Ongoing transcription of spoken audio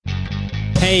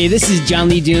Hey, this is John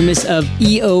Lee Dumas of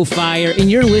EO Fire, and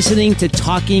you're listening to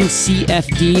Talking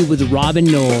CFD with Robin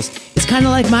Knowles. It's kind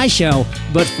of like my show,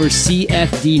 but for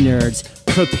CFD nerds.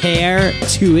 Prepare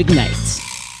to ignite.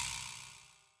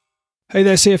 Hey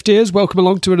there, CFDers. Welcome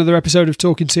along to another episode of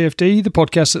Talking CFD, the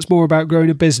podcast that's more about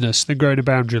growing a business than growing a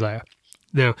boundary layer.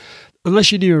 Now,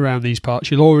 unless you're new around these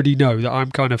parts, you'll already know that I'm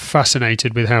kind of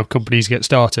fascinated with how companies get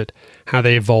started, how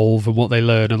they evolve, and what they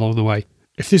learn along the way.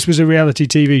 If this was a reality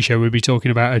TV show, we'd be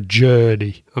talking about a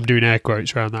journey. I'm doing air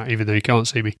quotes around that, even though you can't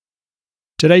see me.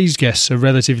 Today's guests are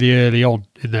relatively early on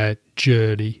in their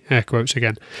journey, air quotes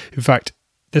again. In fact,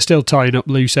 they're still tying up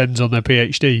loose ends on their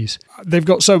PhDs. They've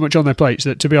got so much on their plates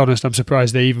that, to be honest, I'm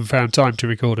surprised they even found time to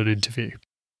record an interview.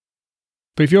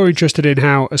 But if you're interested in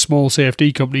how a small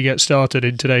CFD company gets started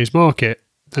in today's market,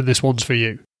 then this one's for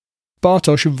you.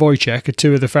 Bartosz and Wojciech are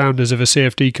two of the founders of a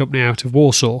CFD company out of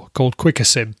Warsaw called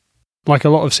QuickerSim. Like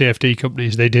a lot of CFD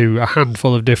companies, they do a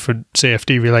handful of different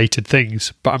CFD-related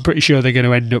things, but I'm pretty sure they're going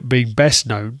to end up being best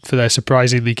known for their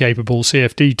surprisingly capable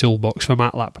CFD toolbox for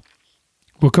MATLAB.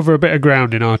 We'll cover a bit of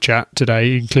ground in our chat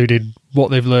today, including what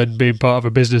they've learned being part of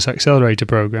a business accelerator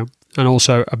program, and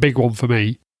also a big one for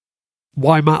me,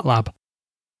 why MATLAB?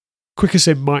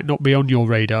 QuickerSim might not be on your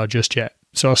radar just yet,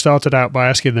 so I started out by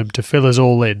asking them to fill us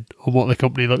all in on what the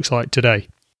company looks like today.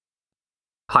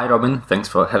 Hi Robin, thanks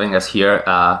for having us here.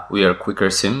 We are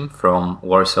QuickerSim from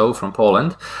Warsaw, from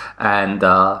Poland, and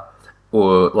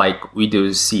we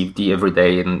do CFD every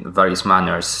day in various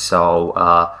manners. So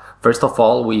first of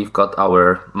all, we've got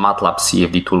our MATLAB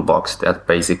CFD toolbox that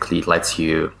basically lets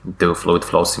you do fluid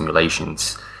flow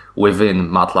simulations within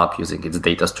MATLAB using its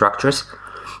data structures.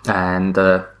 And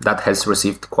that has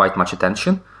received quite much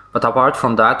attention. But apart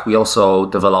from that, we also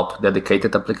develop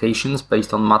dedicated applications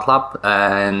based on MATLAB,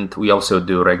 and we also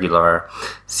do regular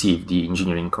CFD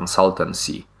engineering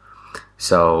consultancy.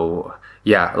 So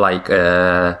yeah,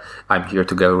 I'm here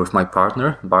together with my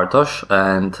partner, Bartosz,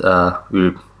 and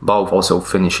we're both also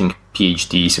finishing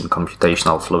PhDs in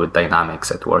computational fluid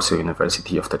dynamics at Warsaw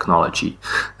University of Technology.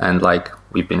 And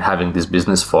we've been having this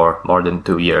business for more than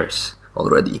 2 years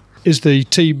already. Is the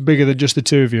team bigger than just the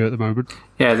two of you at the moment?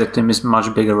 Yeah, the team is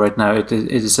much bigger right now. It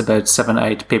is about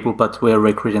 7-8 people, but we're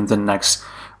recruiting the next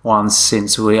ones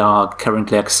since we are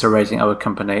currently accelerating our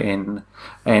company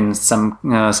in some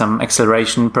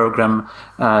acceleration program.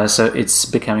 So it's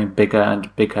becoming bigger and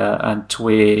bigger, and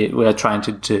we are trying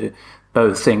to do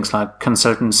both things like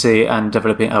consultancy and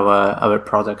developing our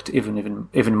product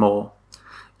even more.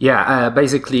 Yeah,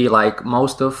 basically,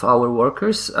 most of our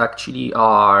workers actually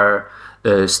are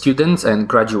students and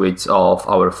graduates of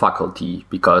our faculty,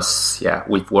 because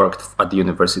we've worked at the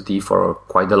university for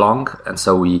quite a long, and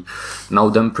so we know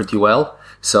them pretty well.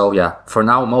 So for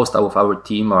now, most of our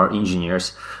team are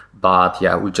engineers, but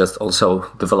we're just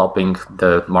also developing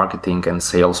the marketing and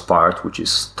sales part, which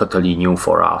is totally new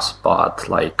for us. But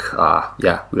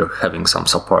we're having some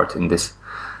support in this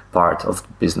part of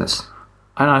the business.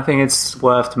 And I think it's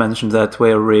worth to mention that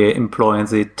we're really employing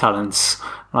the talents,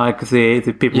 like the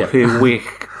people who we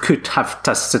could have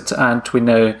tested, and we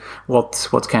know what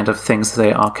kind of things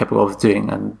they are capable of doing,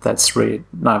 and that's really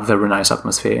a very nice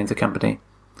atmosphere in the company.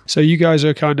 So you guys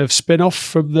are kind of spin-off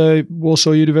from the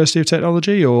Warsaw University of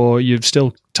Technology, or you're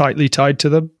still tightly tied to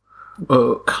them?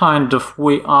 Kind of.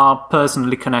 We are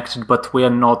personally connected, but we are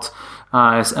not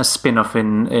a spin-off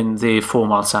in the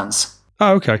formal sense.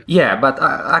 Oh, okay.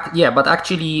 But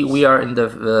actually, we are in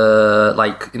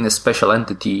the in a special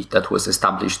entity that was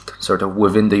established sort of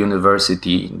within the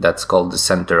university. That's called the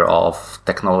Center of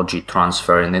Technology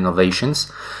Transfer and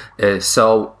Innovations.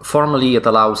 So formally, it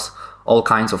allows all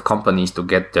kinds of companies to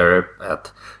get there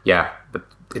but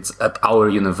it's at our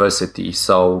university.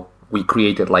 So we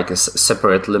created a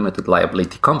separate limited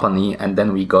liability company, and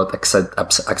then we got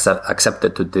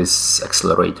accepted to this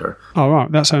accelerator. Oh, right.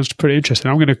 That sounds pretty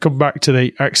interesting. I'm going to come back to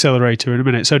the accelerator in a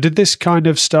minute. So did this kind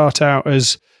of start out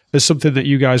as something that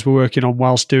you guys were working on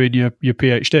whilst doing your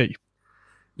PhD?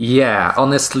 Yeah,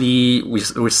 honestly, we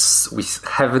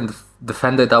haven't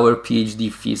defended our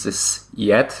PhD thesis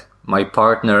yet. My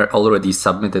partner already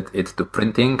submitted it to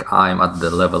printing. I'm at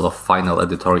the level of final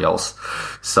editorials.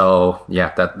 So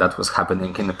that was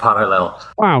happening in parallel.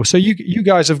 Wow. So you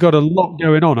guys have got a lot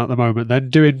going on at the moment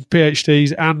then, doing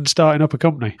PhDs and starting up a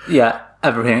company. Yeah,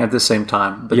 everything at the same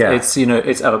time. But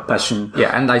it's our passion.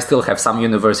 Yeah, and I still have some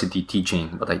university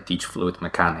teaching, but I teach fluid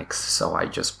mechanics. So I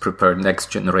just prepare next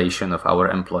generation of our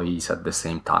employees at the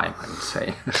same time, I would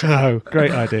say. Oh,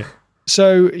 great idea.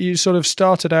 So you sort of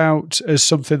started out as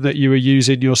something that you were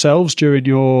using yourselves during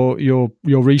your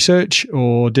research,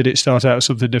 or did it start out as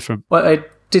something different? Well, it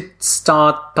did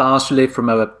start partially from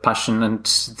our passion, and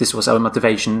this was our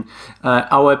motivation. My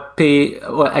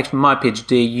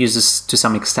PhD uses to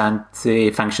some extent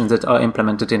the functions that are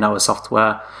implemented in our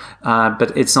software,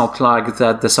 but it's not like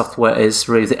that the software is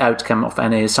really the outcome of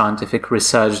any scientific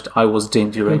research I was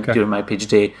doing during my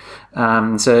PhD.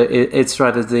 So it's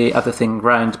rather the other thing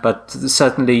around, but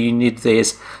certainly you need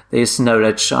this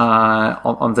knowledge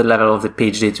on the level of the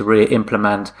PhD to really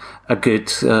implement a good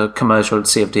commercial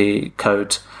CFD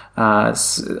code.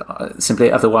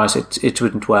 Simply otherwise it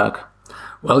wouldn't work.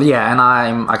 Well, yeah, and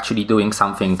I'm actually doing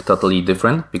something totally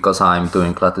different because I'm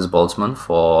doing lattice Boltzmann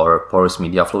for porous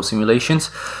media flow simulations.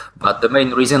 But the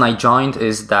main reason I joined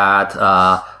is that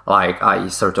I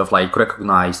sort of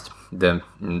recognized the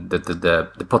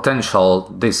potential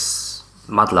this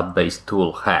MATLAB based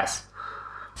tool has.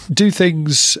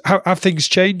 Have things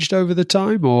changed over the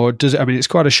time, or does it? I mean, it's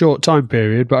quite a short time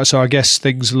period, but so I guess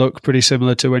things look pretty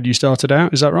similar to when you started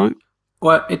out. Is that right?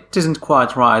 Well, it isn't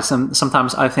quite right.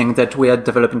 Sometimes I think that we are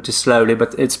developing too slowly,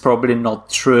 but it's probably not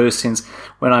true. Since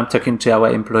when I'm talking to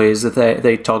our employees,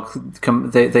 they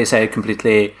say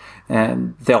completely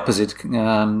the opposite.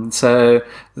 So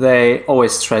they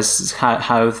always stress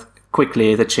how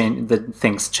quickly the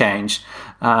things change.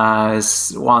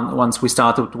 Once we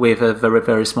started with a very,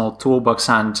 very small toolbox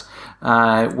and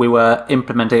we were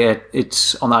implementing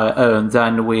it on our own,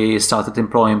 then we started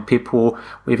employing people.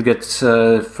 We've got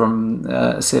for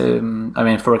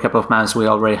a couple of months we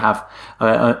already have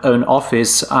our own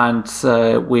office, and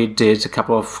we did a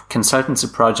couple of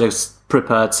consultancy projects,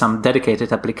 prepared some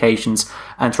dedicated applications,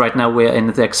 and right now we're in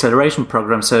the acceleration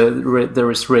program, so there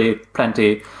is really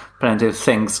plenty of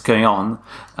things going on.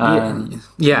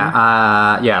 We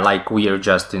are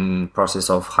just in process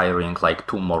of hiring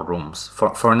 2 more rooms.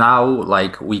 For now,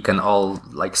 we can all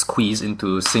squeeze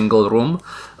into a single room,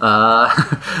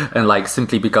 and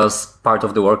simply because part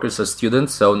of the workers are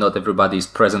students, so not everybody is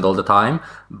present all the time.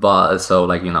 But so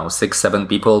 6-7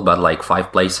 people, but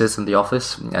 5 places in the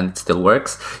office, and it still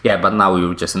works. Yeah, but now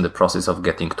we're just in the process of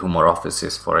getting 2 more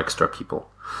offices for extra people.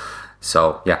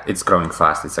 So yeah, it's growing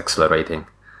fast. It's accelerating.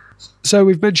 So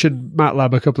we've mentioned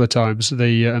MATLAB a couple of times, and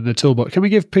the toolbox. Can we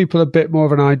give people a bit more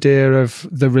of an idea of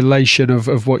the relation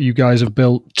of what you guys have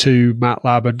built to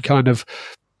MATLAB and kind of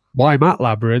why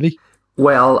MATLAB, really?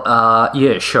 Well,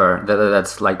 yeah, sure.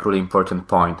 That's really important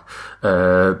point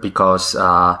because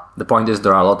the point is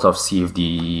there are a lot of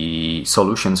CFD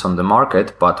solutions on the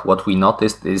market, but what we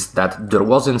noticed is that there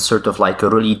wasn't sort of a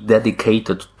really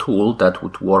dedicated tool that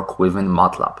would work within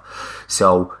MATLAB.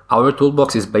 So our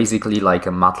toolbox is basically like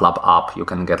a MATLAB app. You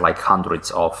can get hundreds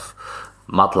of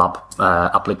MATLAB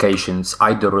applications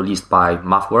either released by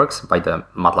MathWorks, by the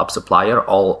MATLAB supplier,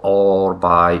 or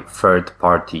by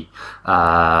third-party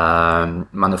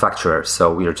manufacturers.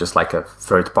 So we're just a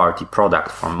third-party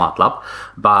product from MATLAB.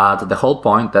 But the whole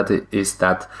point is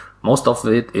that most of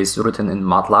it is written in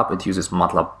MATLAB. It uses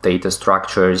MATLAB data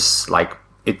structures.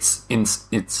 It's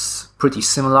pretty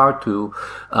similar to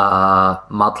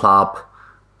MATLAB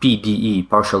PDE,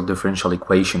 partial differential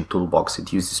equation toolbox.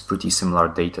 It uses pretty similar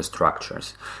data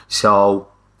structures. So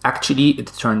actually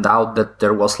it turned out that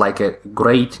there was a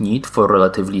great need for a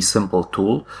relatively simple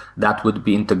tool that would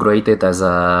be integrated as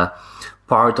a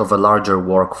part of a larger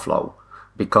workflow,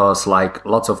 because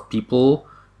lots of people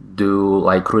do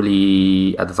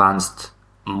really advanced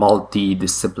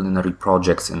multidisciplinary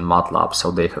projects in MATLAB. So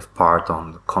they have part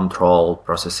on control,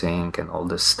 processing and all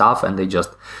this stuff, and they just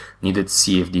needed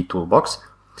CFD toolbox.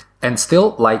 And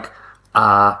still,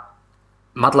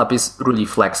 MATLAB is really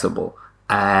flexible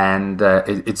and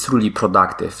it's really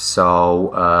productive.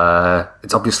 So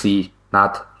it's obviously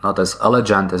not as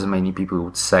elegant as many people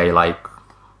would say,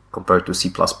 compared to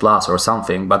C++ or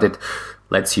something, but it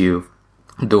lets you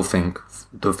do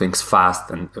things fast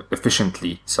and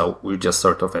efficiently. So we're just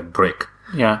sort of a brick.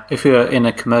 Yeah, if you're in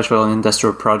a commercial and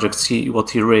industrial project,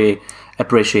 what you really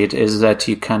appreciate is that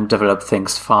you can develop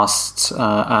things fast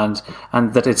and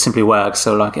that it simply works.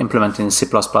 So implementing C++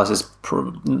 is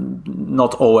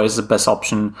not always the best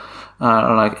option.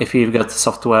 If you've got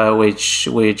software which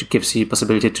gives you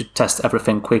possibility to test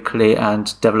everything quickly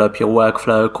and develop your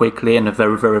workflow quickly in a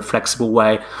very, very flexible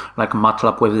way, like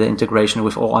MATLAB with the integration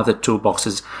with all other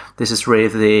toolboxes, this is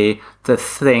really the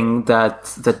thing that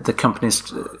the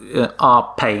companies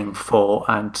are paying for,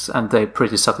 and they're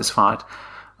pretty satisfied.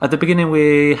 At the beginning,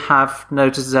 we have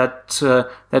noticed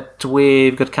that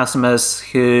we've got customers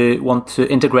who want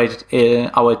to integrate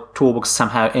our toolbox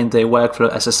somehow in their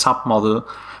workflow as a submodel.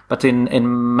 But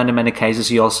in many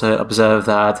cases, you also observe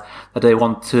that they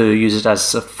want to use it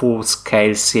as a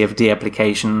full-scale CFD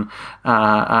application,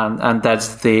 and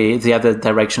that's the other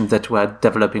direction that we're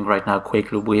developing right now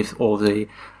quickly with all the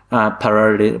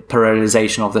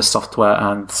parallelization of the software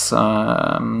and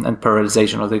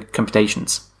parallelization of the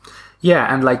computations.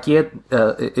 Yeah, and like yet,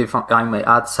 if I may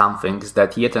add something, is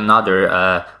that yet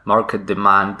another market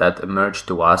demand that emerged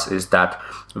to us is that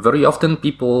very often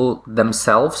people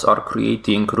themselves are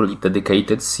creating really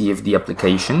dedicated CFD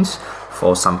applications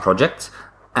for some projects,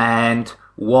 and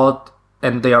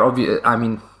they are obvious. I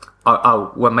mean,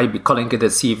 well, maybe calling it a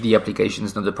CFD application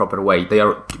is not the proper way. They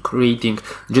are creating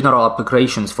general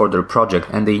applications for their project,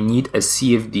 and they need a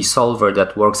CFD solver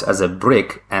that works as a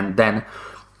brick, and then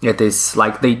it is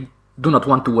like they do not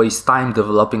want to waste time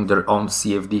developing their own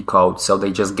CFD code, so they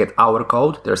just get our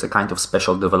code. There's a kind of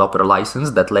special developer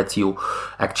license that lets you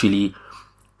actually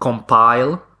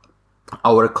compile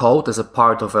our code as a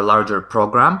part of a larger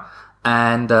program,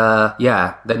 and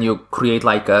then you create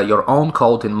like your own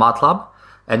code in MATLAB,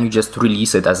 and you just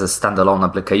release it as a standalone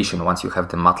application once you have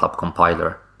the MATLAB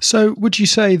compiler. So would you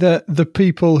say that the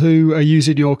people who are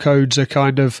using your codes are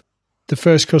kind of the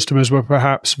first customers were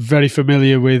perhaps very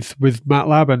familiar with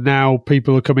MATLAB, and now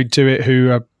people are coming to it who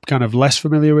are kind of less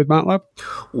familiar with MATLAB?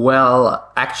 Well,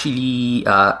 actually,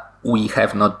 we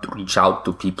have not reached out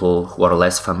to people who are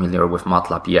less familiar with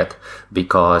MATLAB yet,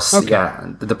 because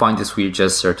the point is we're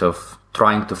just sort of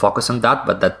trying to focus on that,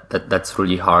 but that's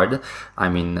really hard. I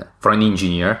mean, for an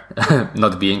engineer,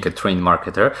 not being a trained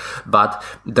marketer, but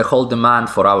the whole demand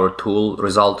for our tool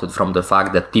resulted from the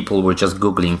fact that people were just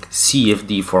Googling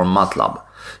CFD for MATLAB.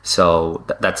 So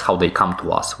that's how they come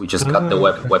to us. We just got the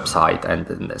website,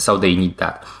 and so they need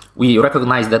that. We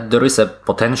recognize that there is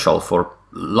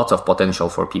lots of potential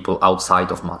for people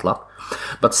outside of MATLAB,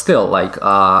 but still, like,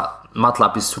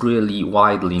 MATLAB is really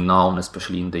widely known,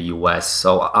 especially in the US.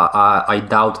 So I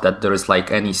doubt that there is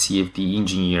like any CFD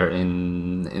engineer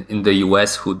in the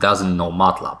US who doesn't know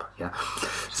MATLAB. Yeah.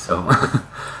 So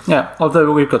yeah,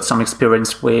 although we've got some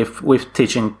experience with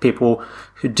teaching people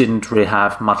who didn't really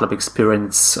have MATLAB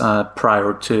experience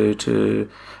prior to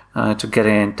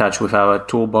getting in touch with our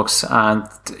toolbox, and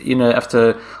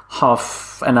after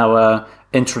half an hour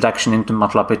introduction into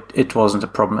MATLAB, it wasn't a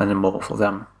problem anymore for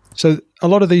them. So a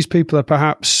lot of these people are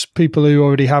perhaps people who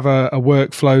already have a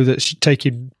workflow that's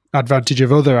taking advantage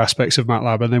of other aspects of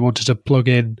MATLAB, and they wanted to plug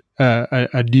in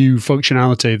a new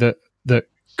functionality that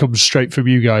comes straight from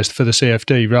you guys for the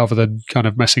CFD, rather than kind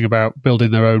of messing about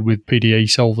building their own with PDE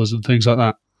solvers and things like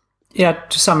that. Yeah,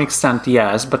 to some extent,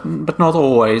 yes, but not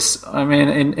always. I mean,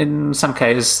 in some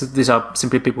cases, these are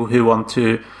simply people who want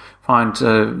to find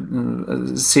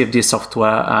CFD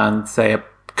software, and they are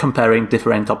comparing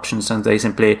different options, and they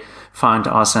simply find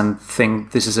us and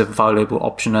think this is a valuable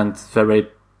option and very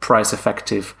price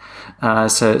effective.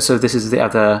 So this is the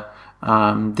other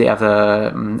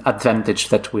advantage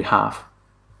that we have.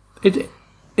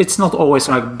 It's not always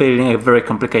like building a very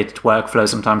complicated workflow.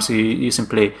 Sometimes you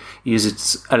simply use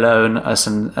it alone as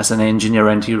an engineer,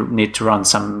 and you need to run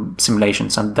some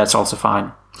simulations, and that's also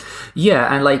fine.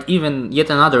 Yeah, and like even yet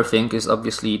another thing is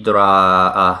obviously there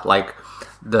are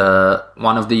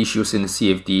one of the issues in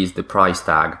CFD is the price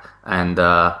tag, and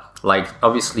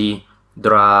obviously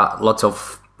there are lots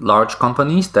of large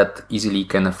companies that easily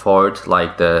can afford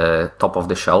like the top of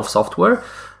the shelf software,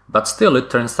 but still it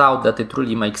turns out that it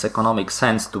really makes economic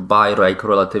sense to buy like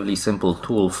relatively simple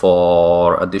tool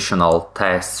for additional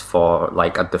tests for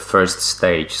like at the first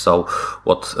stage. So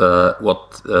what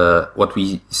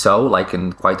we saw like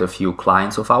in quite a few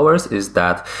clients of ours is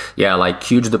that like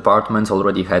huge departments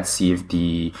already had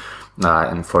CFD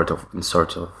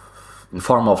in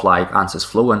form of like ANSYS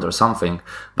Fluent or something,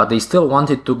 but they still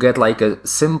wanted to get like a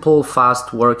simple,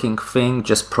 fast working thing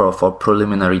just for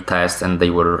preliminary tests, and they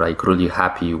were like really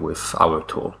happy with our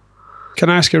tool. Can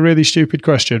I ask a really stupid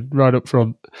question right up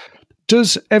front?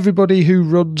 Does everybody who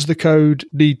runs the code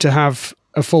need to have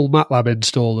a full MATLAB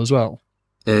install as well?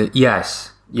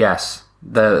 Yes.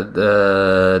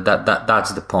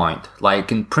 That's the point.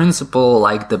 Like in principle,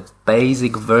 like the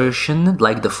basic version,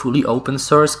 like the fully open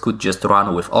source could just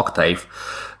run with Octave,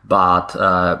 but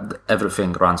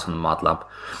everything runs on MATLAB.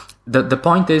 The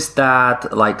point is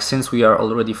that like since we are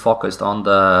already focused on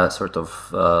the sort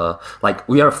of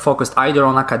we are focused either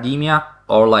on academia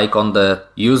or like on the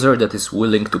user that is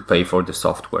willing to pay for the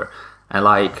software. And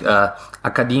like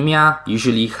academia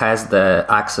usually has the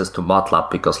access to MATLAB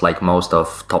because like most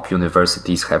of top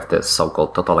universities have the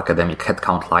so-called total academic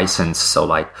headcount license. So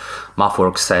like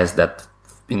MathWorks says that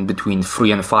in between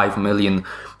 3 and 5 million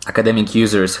academic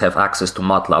users have access to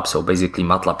MATLAB. So basically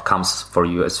MATLAB comes for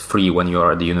you as free when you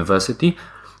are at the university.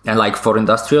 And like for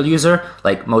industrial user,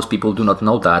 like most people do not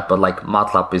know that, but like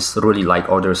MATLAB is really like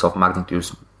orders of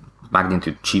magnitude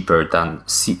cheaper than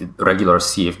regular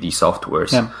CFD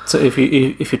softwares. Yeah. So if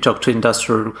you talk to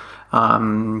industrial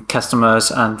customers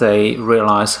and they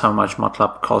realize how much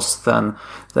MATLAB costs, then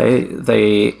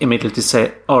they immediately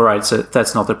say, "All right, so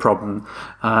that's not a problem."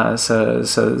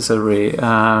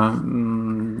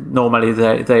 Normally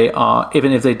they are,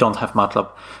 even if they don't have MATLAB,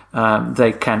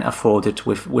 they can afford it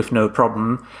with no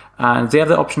problem. And the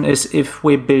other option is if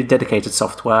we build dedicated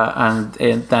software and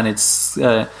then it's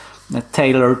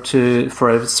tailored for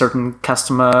a certain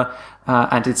customer,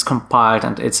 and it's compiled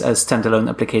and it's a standalone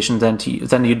application, then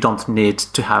you don't need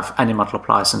to have any MATLAB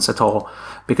license at all,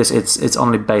 because it's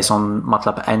only based on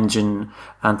MATLAB engine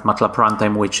and MATLAB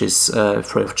runtime, which is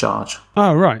free of charge.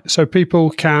 Oh, right. So people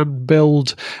can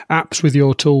build apps with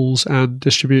your tools and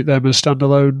distribute them as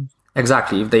standalone?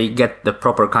 Exactly, if they get the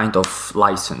proper kind of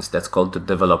license, that's called the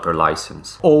developer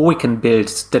license. Or we can build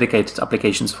dedicated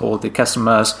applications for the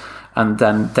customers, and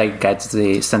then they get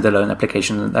the standalone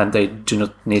application and they do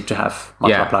not need to have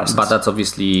MATLAB license. But that's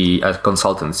obviously a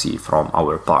consultancy from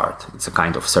our part. It's a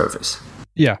kind of service.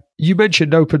 Yeah. You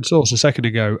mentioned open source a second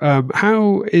ago.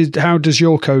 How does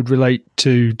your code relate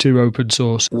to open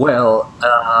source? Well,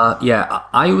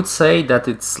 I would say that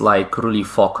it's like really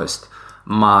focused.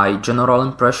 My general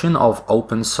impression of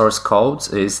open source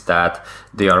codes is that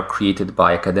they are created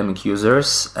by academic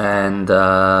users, and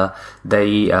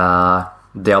they are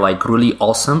like really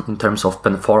awesome in terms of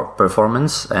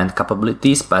performance and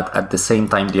capabilities, but at the same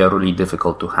time they are really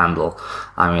difficult to handle.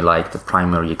 I mean, like the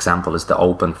primary example is the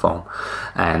OpenFOAM,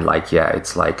 and like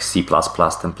it's like C++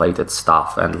 templated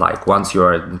stuff, and like once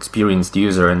you're an experienced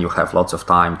user and you have lots of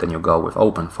time, then you go with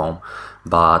OpenFOAM.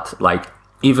 But like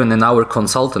even in our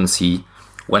consultancy,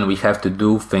 when we have to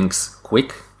do things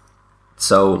quick,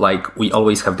 so like we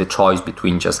always have the choice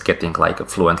between just getting like a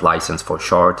Fluent license for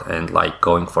short and like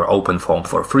going for OpenFOAM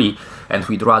for free, and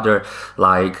we'd rather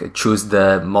like choose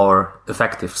the more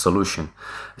effective solution.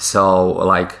 So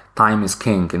like time is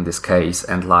king in this case,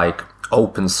 and like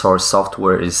open source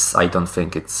software is, I don't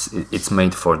think it's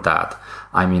made for that.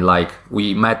 I mean, like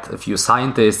we met a few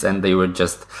scientists and they were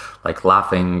just like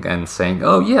laughing and saying,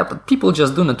 "Oh yeah, but people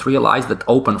just do not realize that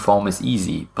OpenFOAM is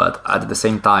easy." But at the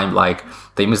same time, like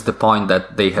they miss the point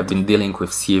that they have been dealing with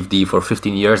CFD for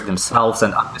 15 years themselves,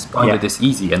 and at this point it is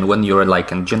easy. And when you're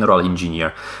like a general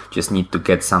engineer, just need to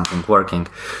get something working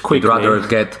quickly. We'd rather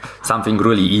get something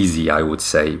really easy, I would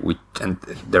say. And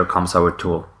there comes our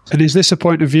tool. And is this a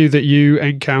point of view that you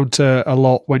encounter a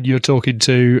lot when you're talking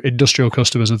to industrial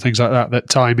customers and things like that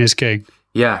time is king?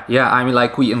 Yeah. I mean,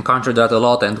 like we encounter that a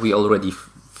lot, and we already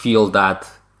feel that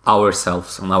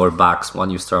ourselves on our backs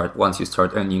once you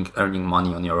start earning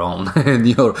money on your own in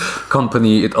your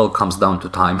company. It all comes down to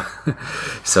time.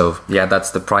 So yeah,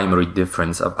 that's the primary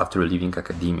difference after leaving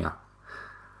academia.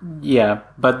 Yeah,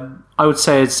 but I would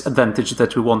say it's advantage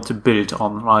that we want to build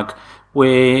on. Like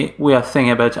we are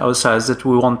thinking about ourselves that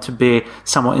we want to be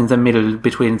somewhere in the middle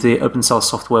between the open source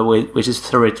software, which is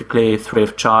theoretically free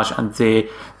of charge, and the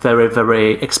very,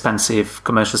 very expensive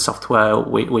commercial software,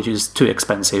 which is too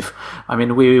expensive. I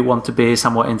mean, we want to be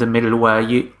somewhere in the middle where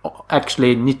you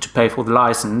actually need to pay for the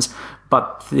license,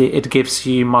 but it gives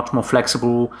you much more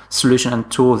flexible solution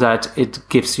and tool that it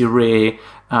gives you really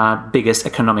biggest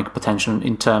economic potential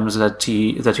in terms that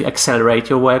you accelerate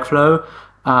your workflow,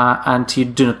 and you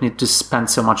do not need to spend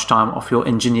so much time of your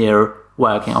engineer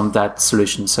working on that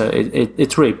solution. So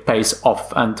it really pays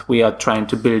off, and we are trying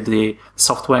to build the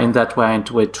software in that way, and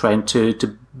we're trying to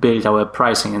build our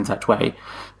pricing in that way,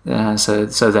 so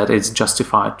that it's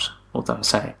justified, what I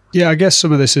say. Yeah, I guess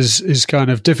some of this is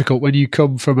kind of difficult when you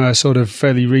come from a sort of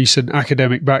fairly recent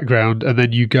academic background, and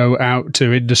then you go out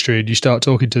to industry and you start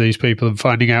talking to these people and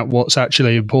finding out what's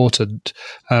actually important.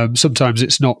 Sometimes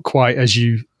it's not quite as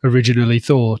you originally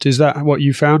thought. Is that what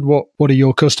you found? What are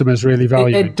your customers really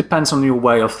valuing? It depends on your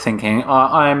way of thinking.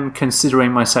 I'm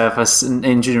considering myself as an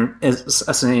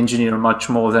engineer much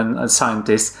more than a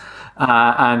scientist.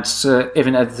 And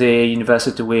even at the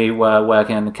university, we were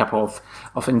working on a couple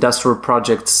of industrial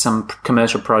projects, some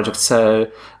commercial projects.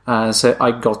 So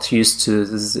I got used to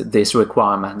these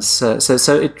requirements. So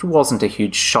it wasn't a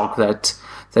huge shock that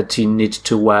you need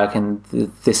to work in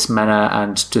this manner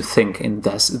and to think in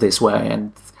this way.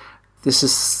 And this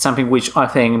is something which I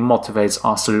think motivates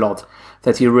us a lot,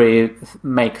 you really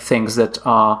make things that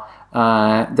are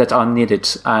needed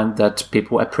and that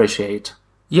people appreciate.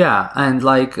 Yeah, and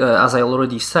as I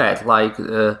already said,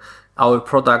 our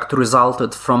product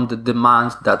resulted from the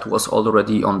demand that was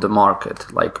already on the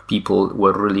market. Like, people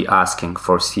were really asking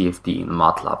for CFD in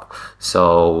MATLAB.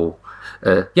 So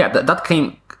that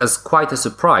came as quite a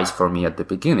surprise for me at the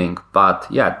beginning. But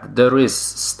yeah, there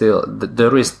is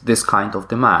this kind of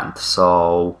demand.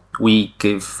 So we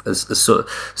give a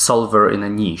solver in a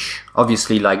niche.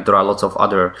 Obviously, there are lots of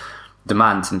other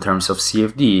demands in terms of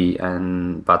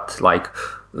CFD, but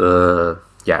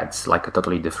it's like a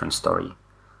totally different story.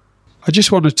 I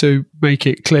just wanted to make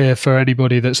it clear for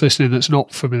anybody that's listening that's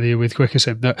not familiar with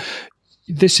QuickAsym that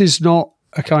this is not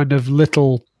a kind of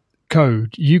little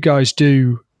code. You guys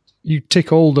you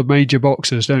tick all the major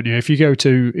boxes, don't you? If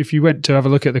you went to have a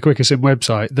look at the QuickAsym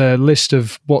website, the list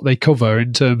of what they cover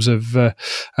in terms of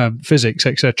physics,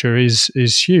 etc.,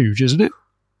 is huge, isn't it?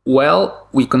 Well,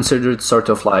 we consider it sort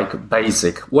of like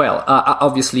basic. Well,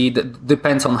 obviously, it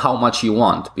depends on how much you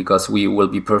want, because we will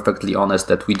be perfectly honest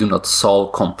that we do not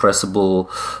solve compressible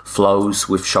flows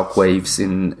with shockwaves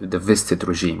in the Wisted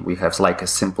regime. We have a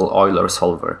simple Euler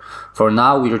solver. For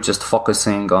now, we're just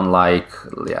focusing on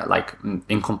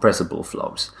incompressible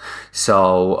flows.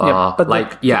 So,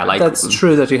 that's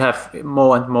true that you have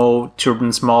more and more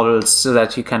turbulence models so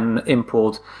that you can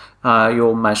import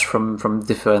your mesh from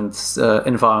different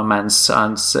environments,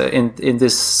 and in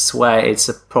this way it's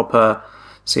a proper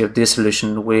CFD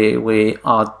solution. We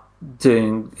are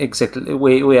doing exactly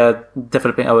we are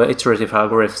developing our iterative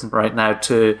algorithm right now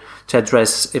to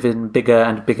address even bigger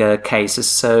and bigger cases.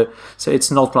 So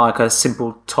it's not like a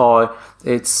simple toy.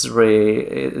 It's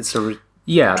a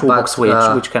toolbox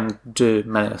which can do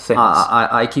many things.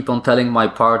 I keep on telling my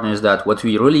partners that what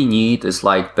we really need is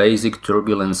basic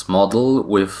turbulence model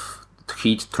with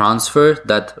heat transfer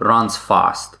that runs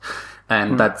fast.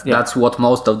 And that's what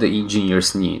most of the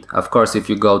engineers need. Of course, if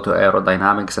you go to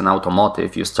aerodynamics and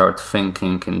automotive, you start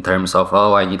thinking in terms of,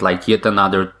 I need yet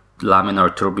another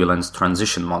laminar turbulence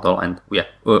transition model, and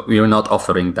we're not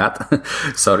offering that.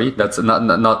 Sorry, that's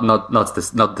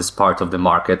not this part of the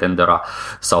market, and there are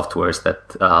softwares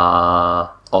that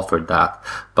offer that.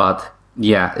 But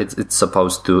yeah, it's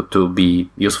supposed to be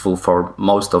useful for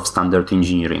most of standard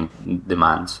engineering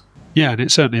demands. Yeah, and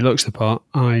it certainly looks the part.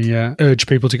 I urge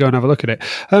people to go and have a look at it.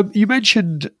 You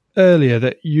mentioned earlier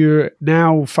that you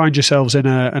now find yourselves in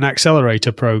an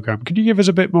accelerator program. Can you give us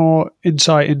a bit more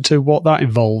insight into what that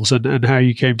involves and how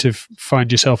you came to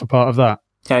find yourself a part of that?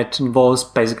 Yeah, it involves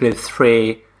basically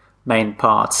three main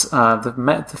parts.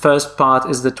 The first part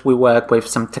is that we work with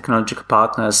some technological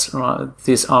partners.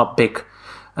 These are big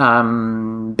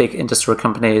industry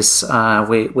companies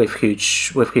with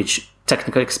huge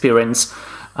technical experience.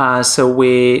 So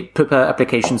we prepare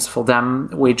applications for them,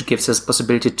 which gives us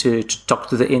possibility to talk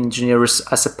to the engineers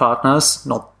as a partners,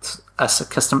 not as a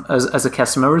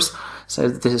customers. So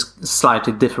this is a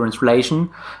slightly different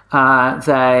relation.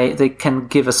 They can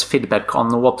give us feedback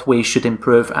on what we should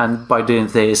improve, and by doing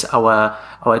this, our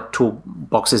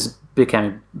toolboxes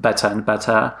became better and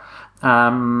better.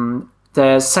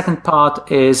 The second part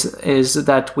is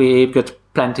that we get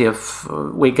plenty of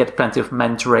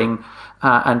mentoring.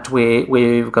 And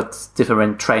we've got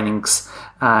different trainings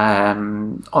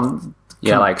on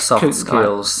soft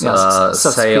skills, soft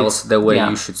sales, skills. The way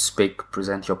you should speak,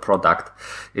 present your product.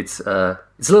 It's a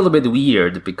little bit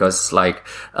weird because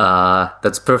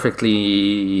that's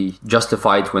perfectly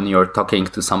justified when you're talking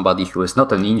to somebody who is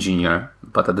not an engineer,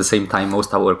 but at the same time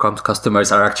most of our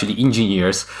customers are actually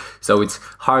engineers, so it's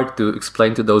hard to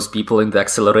explain to those people in the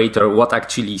accelerator what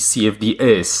actually CFD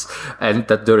is, and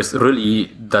that there's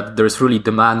really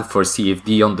demand for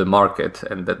CFD on the market,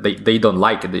 and that they don't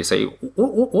like it. They say,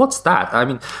 what's that? I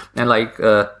mean, and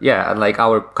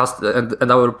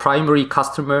our primary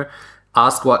customer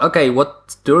ask what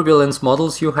turbulence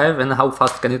models you have and how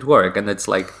fast can it work, and it's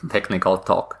technical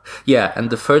talk. Yeah, and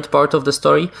the third part of the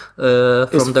story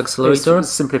from the accelerator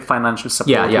is simply financial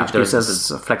support, which gives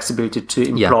us flexibility to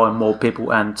employ more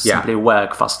people and simply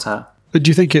work faster. Do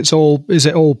you think is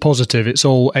it all positive? It's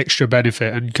all extra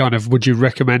benefit, and kind of would you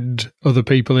recommend other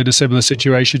people in a similar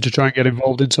situation to try and get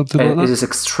involved in something like that? It is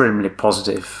extremely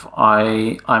positive.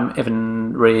 I'm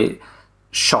even really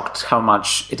shocked how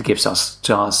much it gives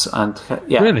to us, and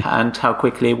really? And how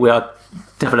quickly we are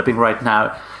developing right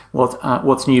now.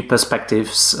 What new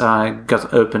perspectives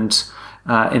got opened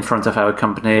in front of our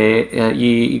company?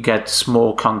 You get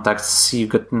more contacts, you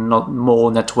got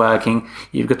more networking,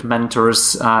 you've got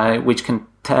mentors which can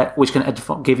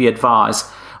give you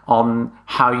advice on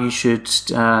how you should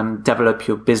develop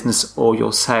your business or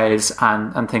your sales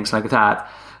and things like that.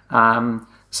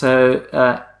 So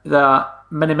there are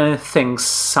many things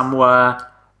somewhere,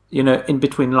 in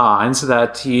between lines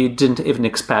that you didn't even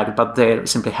expect, but they're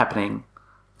simply happening.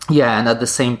 Yeah, and at the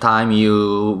same time,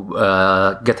 you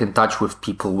get in touch with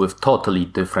people with totally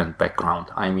different background.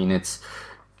 I mean,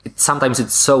 sometimes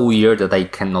it's so weird that I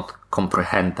cannot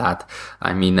comprehend that.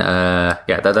 I mean,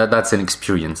 that's an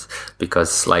experience,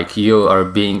 because like you are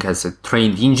being as a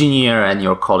trained engineer and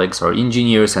your colleagues are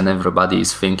engineers and everybody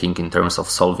is thinking in terms of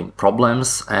solving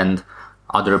problems, and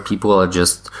other people are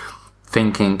just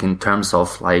thinking in terms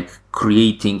of like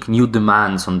creating new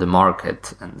demands on the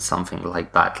market and something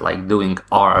like that, like doing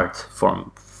art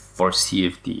for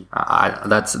CFD.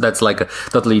 That's like a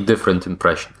totally different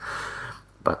impression.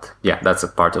 But yeah, that's a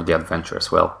part of the adventure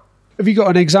as well. Have you got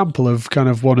an example of kind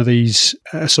of one of these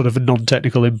sort of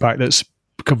non-technical impact that's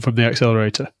come from the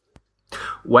accelerator?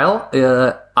 Well,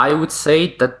 I would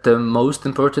say that the most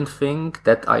important thing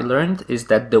that I learned is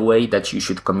that the way that you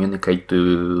should communicate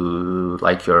to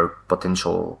like your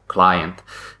potential client,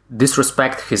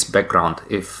 disrespect his background.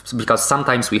 Because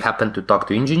sometimes we happen to talk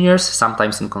to engineers,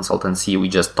 sometimes in consultancy we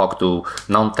just talk to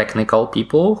non-technical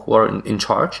people who are in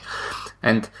charge.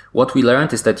 And what we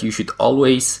learned is that you should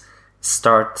always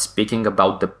start speaking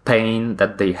about the pain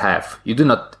that they have. You do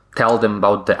not tell them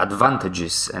about the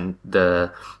advantages and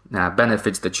the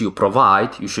benefits that you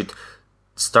provide. You should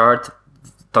start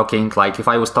talking, like if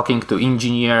I was talking to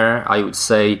engineer, I would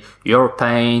say your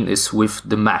pain is with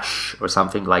the mesh or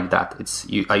something like that.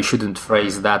 I shouldn't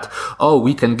phrase that, oh,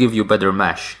 we can give you better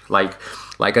mesh. Like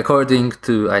according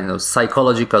to, I don't know,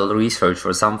 psychological research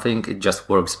or something, it just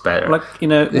works better. Like,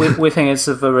 we think it's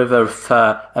a very, very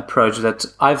fair approach that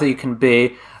either you can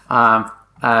be a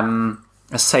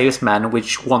salesman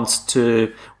which wants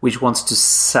to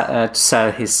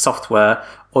sell his software,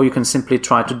 or you can simply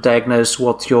try to diagnose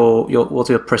what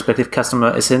your prospective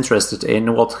customer is interested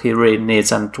in, what he really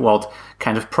needs, and what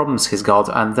kind of problems he's got,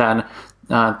 and then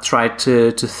try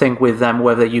to think with them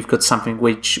whether you've got something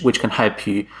which can help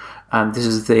you. And this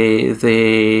is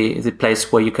the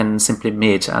place where you can simply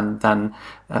meet, and then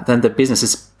the business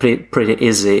is pretty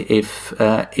easy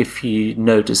if you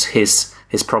notice his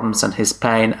problems and his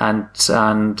pain,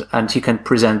 and you can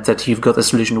present that you've got a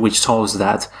solution which solves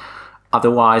that.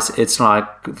 Otherwise, it's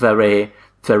like very,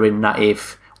 very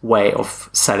naive way of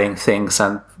selling things,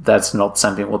 and that's not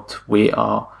something what we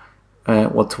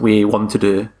want to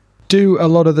do. Do a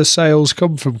lot of the sales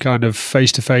come from kind of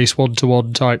face-to-face,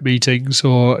 one-to-one type meetings,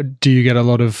 or do you get a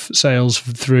lot of sales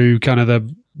through kind of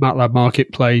the MATLAB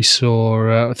marketplace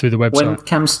or through the website? When it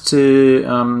comes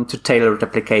to tailored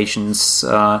applications,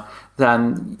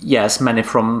 then yes, many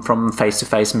from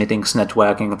face-to-face meetings,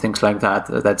 networking, and things like that.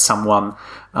 That someone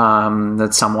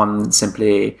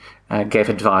simply gave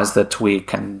advice that we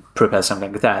can prepare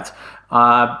something like that.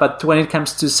 But when it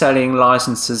comes to selling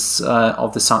licenses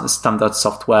of the standard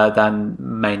software, then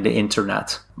mainly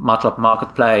internet, MATLAB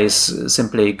Marketplace,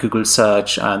 simply Google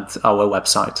search, and our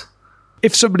website.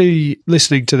 If somebody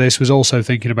listening to this was also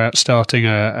thinking about starting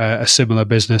a similar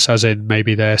business, as in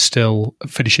maybe they're still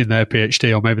finishing their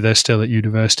PhD, or maybe they're still at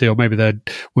university, or maybe they're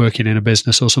working in a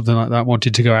business or something like that,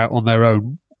 wanting to go out on their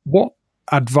own, what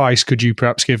advice could you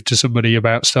perhaps give to somebody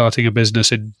about starting a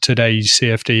business in today's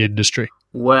CFD industry?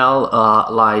 Well,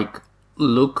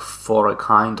 look for a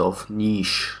kind of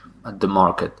niche at the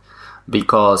market,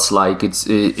 because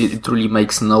it really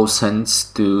makes no sense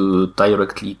to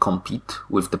directly compete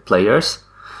with the players,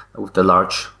 with the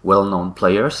large, well-known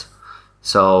players.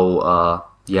 So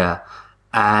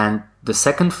and the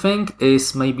second thing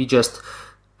is maybe just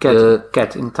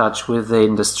get in touch with the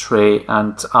industry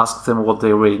and ask them what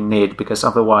they really need, because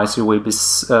otherwise you will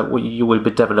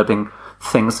be developing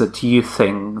things that you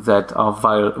think that are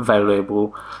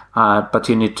valuable, but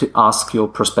you need to ask your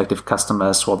prospective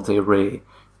customers what they really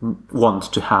want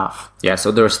to have. Yeah,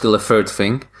 so there's still a third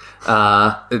thing.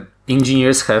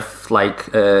 Engineers have like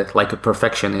a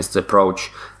perfectionist approach,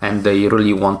 and they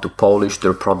really want to polish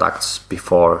their products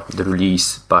before the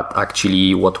release. But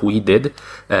actually, what we did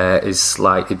is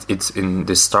it's in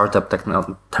the startup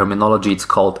terminology. It's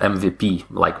called MVP,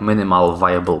 like minimal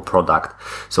viable product.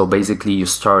 So basically, you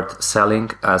start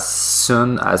selling as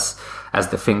soon as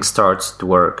the thing starts to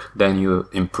work, then you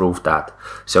improve that.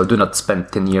 So do not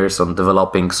spend 10 years on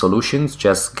developing solutions,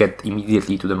 just get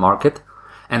immediately to the market.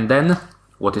 And then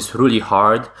what is really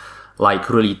hard,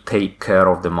 really take care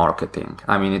of the marketing.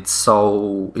 I mean, it's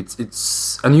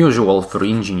unusual for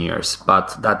engineers,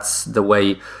 but that's the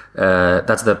way,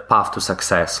 that's the path to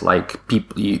success. Like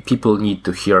people need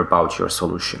to hear about your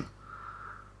solution.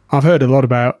 I've heard a lot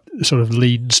about sort of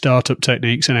lean startup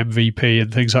techniques and MVP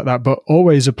and things like that, but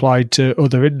always applied to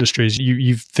other industries.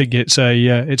 You think it's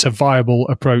a viable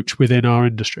approach within our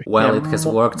industry? Well, it has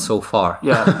worked so far.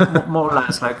 Yeah, more or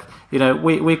less. Like,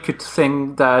 we could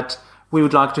think that we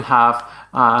would like to have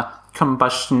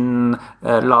combustion,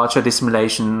 larger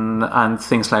dissimulation, and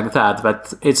things like that,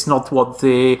 but it's not what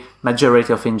the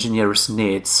majority of engineers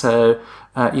need. So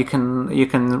you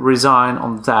can resign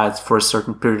on that for a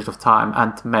certain period of time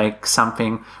and make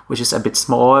something which is a bit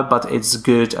smaller, but it's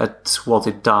good at what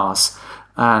it does.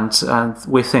 And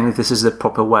we think this is the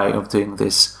proper way of doing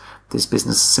this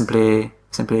business. Simply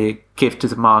give to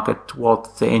the market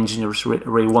what the engineers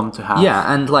really want to have.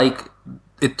 Yeah, and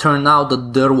it turned out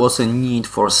that there was a need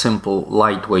for a simple,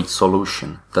 lightweight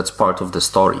solution. That's part of the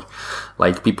story.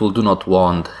 People do not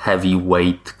want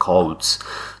heavyweight codes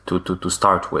to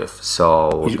start with.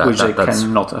 So which they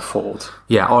cannot afford.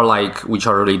 Yeah, or which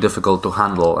are really difficult to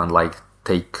handle and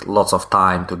take lots of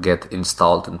time to get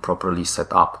installed and properly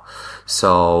set up.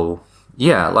 So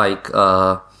yeah,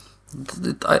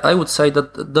 I would say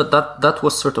that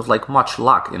was sort of much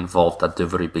luck involved at the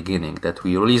very beginning, that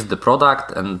we released the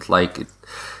product and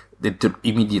it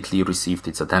immediately received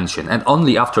its attention. And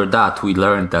only after that we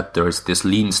learned that there's this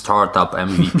lean startup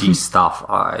MVP stuff.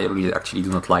 I really actually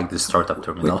do not like this startup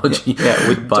terminology.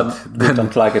 We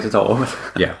don't like it at all.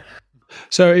 Yeah.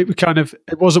 So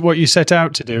it wasn't what you set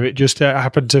out to do. It just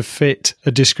happened to fit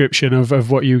a description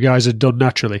of what you guys had done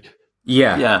naturally.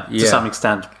 Yeah, to some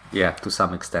extent. Yeah, to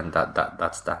some extent,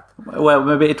 that's that. Well,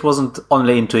 maybe it wasn't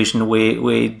only intuition.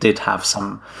 We did have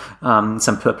some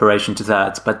preparation to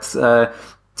that, but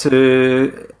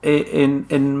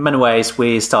in many ways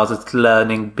we started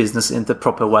learning business in the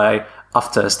proper way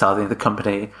after starting the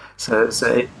company. So it's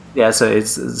a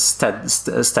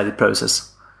steady process.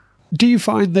 Do you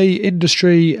find the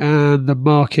industry and the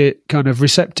market kind of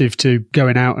receptive to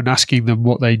going out and asking them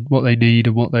what they need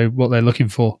and what they're looking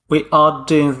for? We are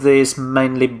doing this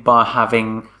mainly by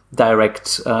having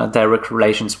direct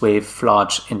relations with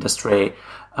large industry.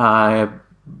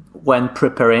 When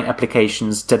preparing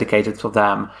applications dedicated for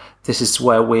them, this is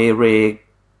where we really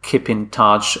keep in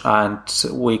touch and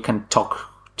we can talk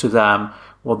to them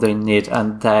what they need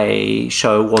and they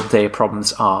show what their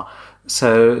problems are.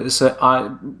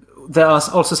 There are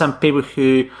also some people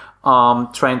who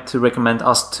are trying to recommend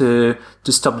us to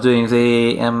stop doing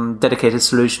the dedicated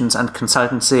solutions and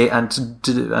consultancy and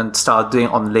start doing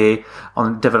only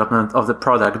on development of the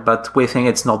product. But we think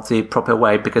it's not the proper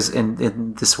way, because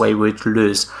in this way we'd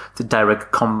lose the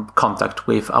direct contact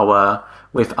with our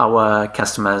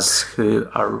customers who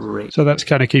are really. So that's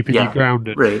kind of keeping you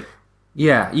grounded. Really.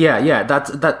 Yeah.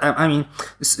 That I mean,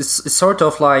 it's sort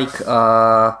of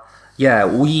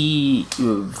we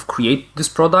create this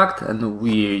product and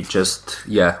we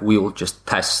will just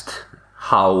test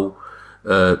how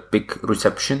big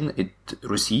reception it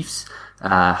receives,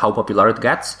 how popular it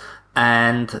gets.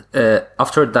 And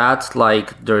after that,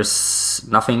 there's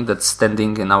nothing that's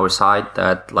standing in our side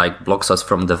that blocks us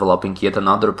from developing yet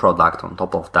another product on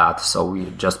top of that. So we're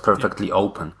just perfectly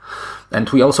open. And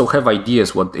we also have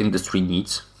ideas what the industry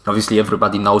needs. Obviously,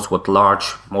 everybody knows what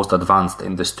large, most advanced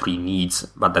industry needs,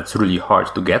 but that's really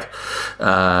hard to get.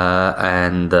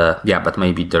 But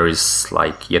maybe there is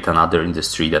yet another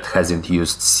industry that hasn't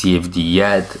used CFD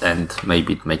yet, and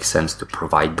maybe it makes sense to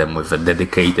provide them with a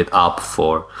dedicated app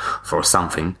for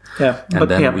something. Yeah, and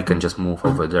then we can just move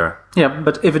over there. Yeah,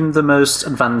 but even the most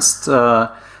advanced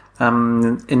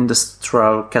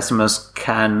industrial customers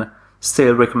can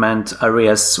still recommend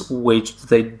areas which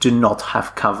they do not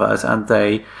have covered, and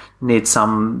they need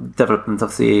some development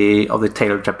of the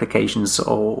tailored applications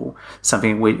or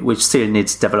something which still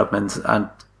needs development. And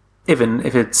even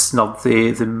if it's not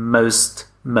the most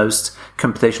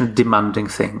computationally demanding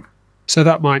thing. So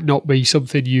that might not be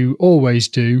something you always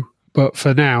do, but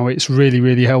for now it's really,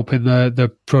 really helping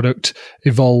the product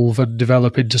evolve and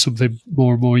develop into something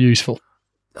more and more useful.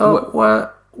 Oh,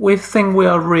 well, we think we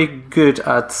are really good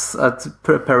at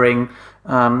preparing,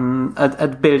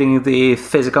 at building the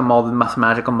physical model,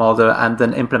 mathematical model, and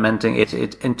then implementing it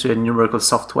into a numerical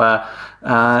software.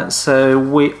 So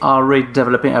we are really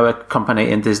developing our company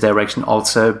in this direction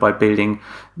also by building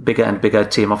bigger and bigger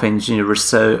team of engineers.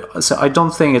 So I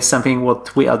don't think it's something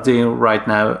what we are doing right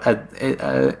now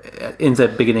in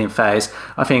the beginning phase.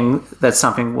 I think that's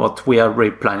something what we are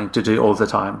really planning to do all the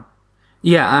time.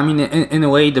 Yeah, I mean, in a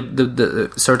way,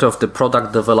 the sort of the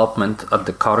product development at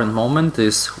the current moment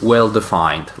is well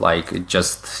defined. It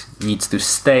just needs to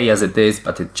stay as it is,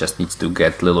 but it just needs to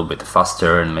get a little bit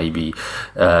faster and maybe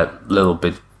a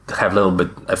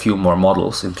few more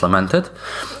models implemented.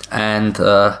 And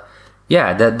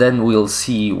then we'll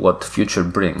see what future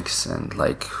brings, and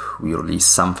like we release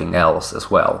something else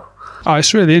as well. Oh,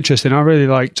 it's really interesting. I really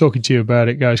like talking to you about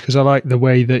it, guys, because I like the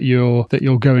way that you're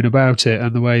going about it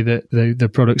and the way that the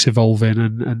product's evolving,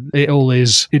 and it all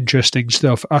is interesting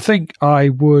stuff. I think I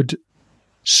would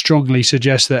strongly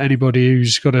suggest that anybody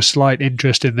who's got a slight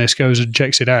interest in this goes and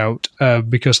checks it out,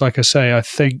 because like I say, I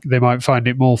think they might find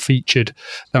it more featured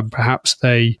than perhaps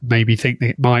they maybe think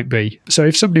it might be. So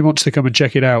if somebody wants to come and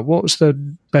check it out, what's the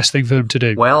best thing for them to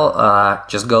do? Well,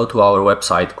 just go to our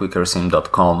website,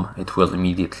 quickersim.com. It will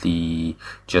immediately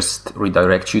just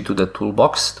redirect you to the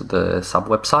toolbox, to the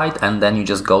sub-website, and then you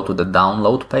just go to the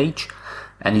download page,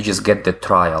 and you just get the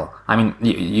trial. I mean,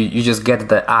 you just get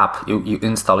the app, you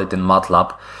install it in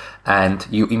MATLAB, and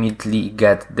you immediately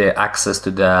get the access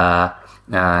to the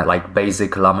like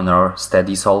basic laminar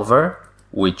steady solver,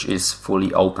 which is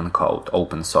fully open code,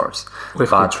 open source.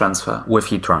 With heat transfer. With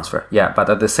heat transfer, yeah. But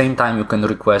at the same time, you can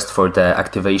request for the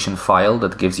activation file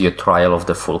that gives you a trial of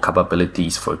the full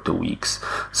capabilities for 2 weeks.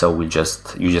 So you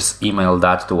just email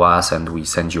that to us, and we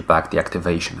send you back the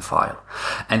activation file.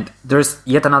 And there's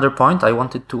yet another point I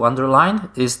wanted to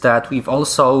underline, is that we've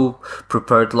also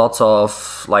prepared lots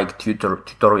of like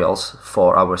tutorials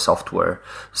for our software.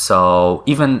 So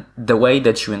even the way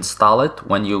that you install it,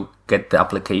 when you get the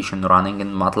application running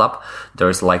in MATLAB,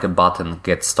 there's like a button,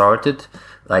 get started.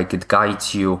 Like it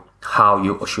guides you how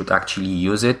you should actually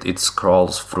use it. It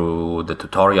scrolls through the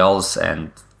tutorials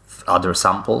and other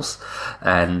samples.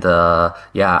 And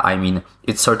I mean,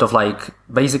 it's sort of like,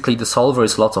 basically the solver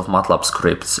is lots of MATLAB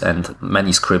scripts, and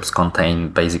many scripts contain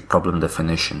basic problem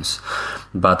definitions.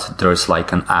 But there's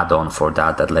like an add-on for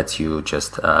that lets you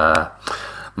just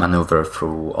maneuver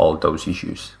through all those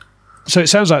issues. So it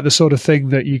sounds like the sort of thing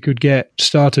that you could get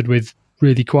started with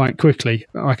really quite quickly.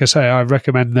 Like I say, I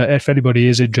recommend that if anybody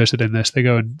is interested in this, they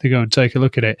go and take a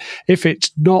look at it. If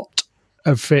it's not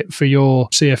a fit for your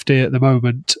CFD at the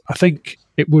moment, I think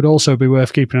it would also be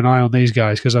worth keeping an eye on these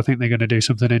guys, because I think they're going to do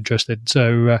something interesting.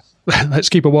 So let's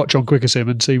keep a watch on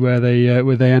QuickerSim and see where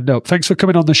they end up. Thanks for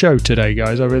coming on the show today,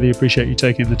 guys. I really appreciate you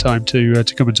taking the time to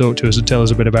come and talk to us and tell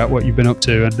us a bit about what you've been up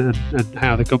to and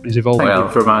how the company's evolving. Thank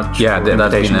you very much. Yeah,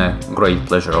 that's been a great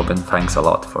pleasure, Robin. Thanks a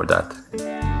lot for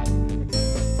that.